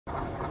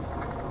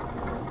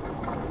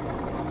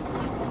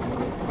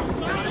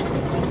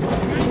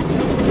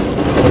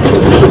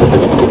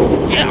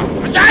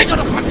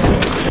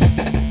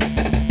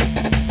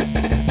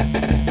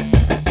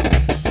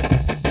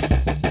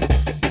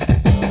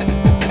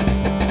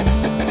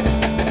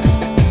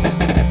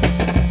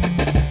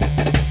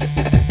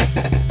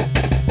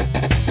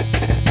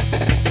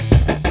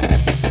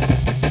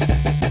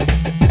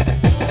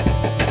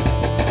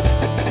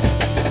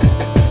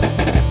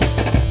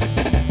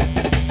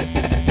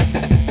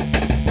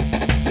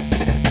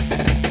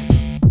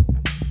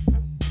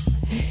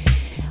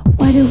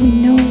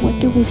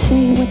we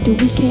say? What do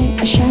we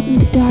care? A shot in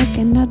the dark,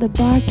 another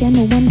bark, and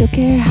no one to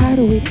care. How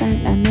do we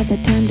find another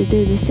time to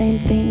do the same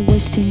thing?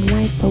 Wasting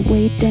life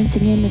away,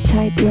 dancing in the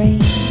tight rain.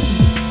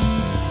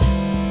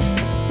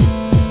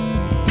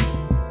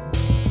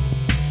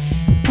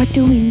 What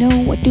do we know?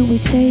 What do we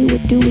say?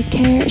 What do we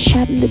care? A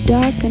shot in the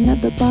dark,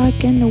 another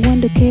bark, and no one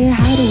to care.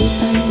 How do we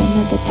find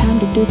another time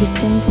to do the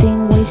same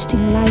thing?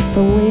 Wasting life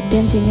away,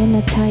 dancing in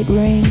the tight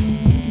rain.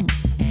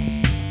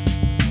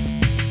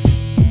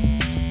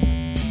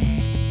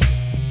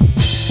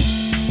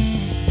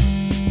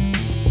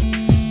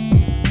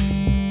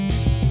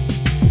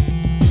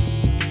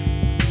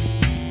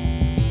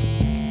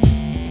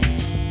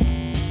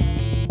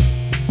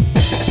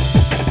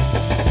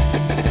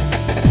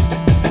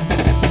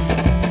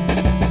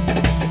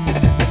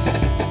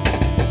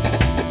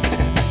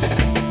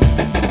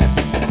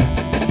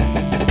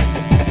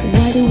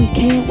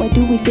 Why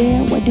do we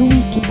dare? Why do we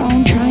keep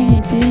on trying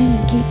and failing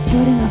and keep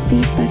putting our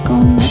feet back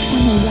on? Next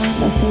time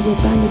around I say we're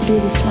bound to do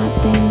the smart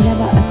thing.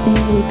 Never a thing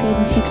we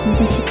couldn't fix in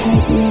this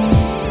tight ring.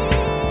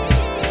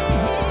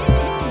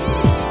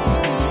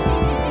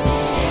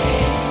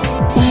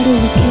 Why do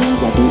we care?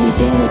 Why do we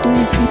dare? Why do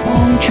we keep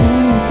on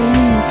trying and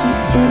failing and keep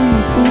putting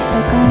our feet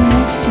back on?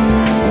 Next time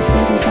around I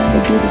say we're bound to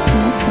do the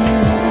smart thing.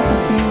 Never a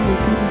thing we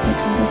couldn't fix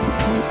in this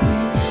tight ring.